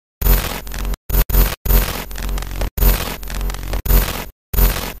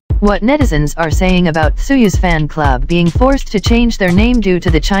What netizens are saying about Tsuyu's fan club being forced to change their name due to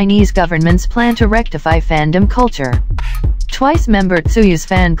the Chinese government's plan to rectify fandom culture. Twice-member Tsuyu's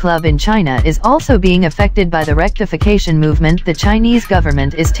fan club in China is also being affected by the rectification movement the Chinese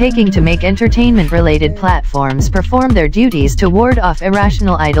government is taking to make entertainment-related platforms perform their duties to ward off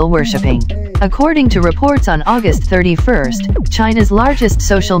irrational idol worshipping. According to reports on August 31st, China's largest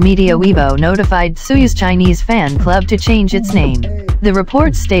social media Weibo notified Tsuyu's Chinese fan club to change its name. The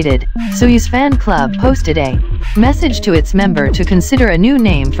report stated, Tsuyu's fan club posted a message to its member to consider a new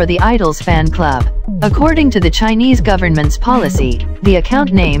name for the idol's fan club. According to the Chinese government's policy, the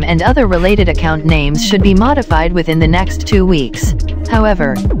account name and other related account names should be modified within the next 2 weeks.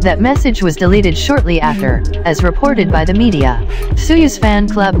 However, that message was deleted shortly after, as reported by the media. Tsuyu's fan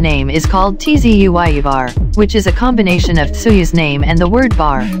club name is called Tzuyu Bar, which is a combination of Tsuyu's name and the word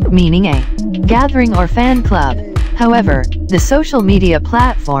bar, meaning a gathering or fan club. However, the social media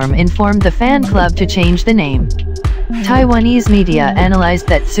platform informed the fan club to change the name. Taiwanese media analyzed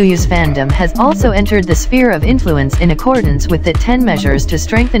that Tsuyu's fandom has also entered the sphere of influence in accordance with the 10 measures to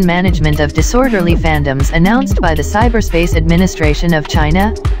strengthen management of disorderly fandoms announced by the Cyberspace Administration of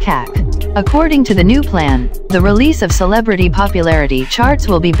China, CAC. According to the new plan, the release of celebrity popularity charts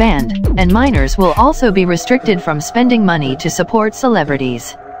will be banned, and minors will also be restricted from spending money to support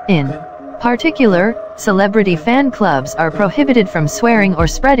celebrities. In particular, celebrity fan clubs are prohibited from swearing or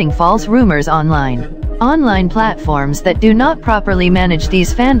spreading false rumors online. Online platforms that do not properly manage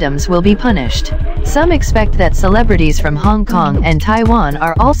these fandoms will be punished. Some expect that celebrities from Hong Kong and Taiwan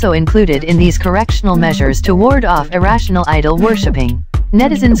are also included in these correctional measures to ward off irrational idol worshipping.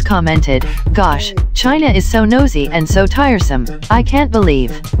 Netizens commented, "Gosh, China is so nosy and so tiresome, I can't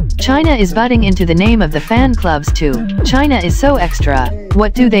believe. China is butting into the name of the fan clubs too. China is so extra.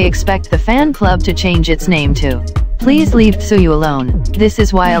 What do they expect the fan club to change its name to? Please leave Tzuyu alone. This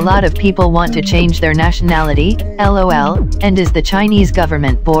is why a lot of people want to change their nationality, LOL, and is the Chinese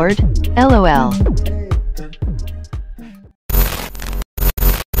government bored? LOL."